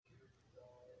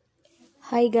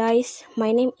Hi guys,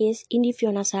 my name is Indi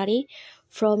Fionasari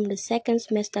from the second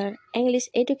semester English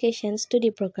Education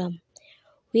Study Program,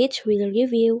 which will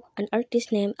review an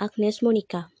artist named Agnes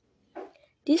Monica.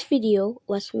 This video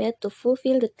was made to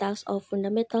fulfill the task of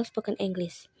fundamental spoken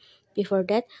English. Before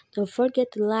that, don't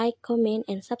forget to like, comment,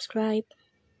 and subscribe.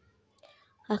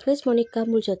 Agnes Monica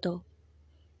Muljoto,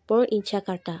 born in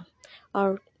Jakarta,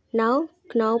 or now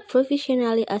known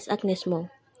professionally as Agnez Mo,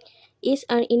 is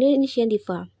an Indonesian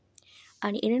diva,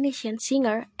 an Indonesian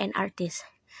singer and artist.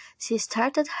 She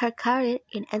started her career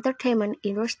in entertainment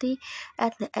industry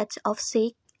at the age of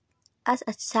 6 as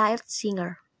a child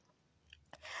singer.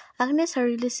 Agnes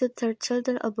released her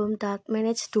children's album that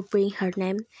managed to bring her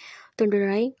name to the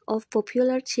rank of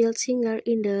popular child singer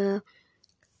in the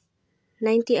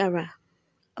 90s era.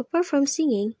 Apart from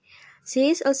singing, she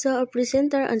is also a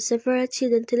presenter on several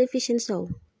children's television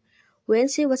shows. When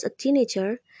she was a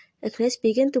teenager, Agnes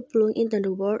began to plunge into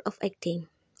the world of acting.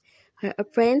 Her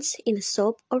appearance in the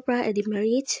soap opera The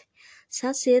Marriage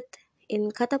succeeded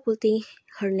in catapulting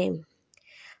her name.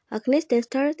 Agnes then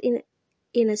starred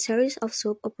in a series of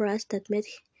soap operas that made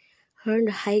her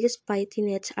the highest paid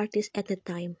teenage artist at the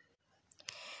time.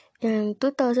 In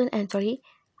 2003,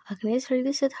 Agnes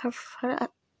released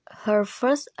her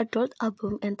first adult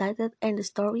album entitled And the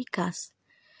Story Cast,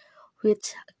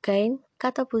 which again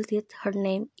catapulted her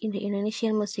name in the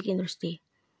Indonesian music industry.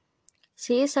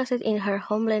 She succeeded in her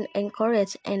homeland and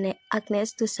encouraged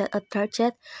Agnes to set a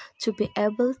target to be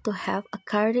able to have a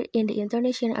career in the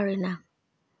international arena.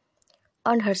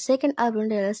 On her second album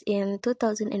released in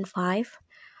 2005,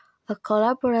 a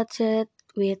collaborated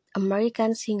with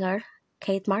American singer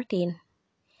Kate Martin.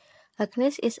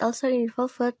 Agnes is also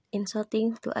involved in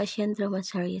shooting two Asian drama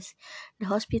series, The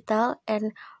Hospital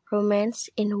and Romance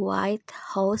in the White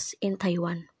House in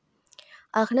Taiwan.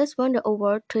 Agnes won the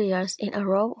award 3 years in a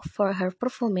row for her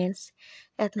performance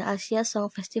at the Asia Song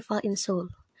Festival in Seoul,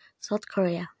 South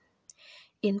Korea.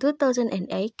 In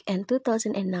 2008 and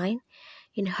 2009,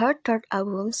 in her third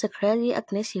album, Secretly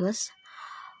Agnesius,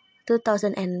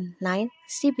 2009,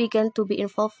 she began to be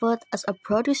involved as a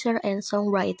producer and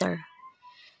songwriter.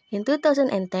 In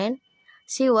 2010,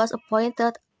 she was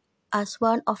appointed as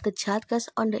one of the judges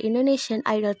on the Indonesian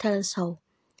Idol talent show.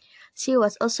 She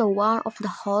was also one of the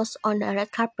hosts on the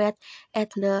red carpet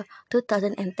at the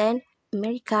 2010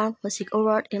 American Music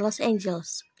Award in Los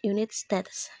Angeles, United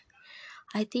States.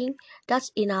 I think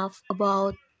that's enough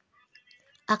about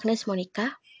Agnes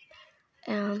Monica,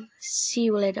 and see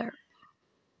you later.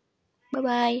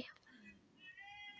 Bye-bye.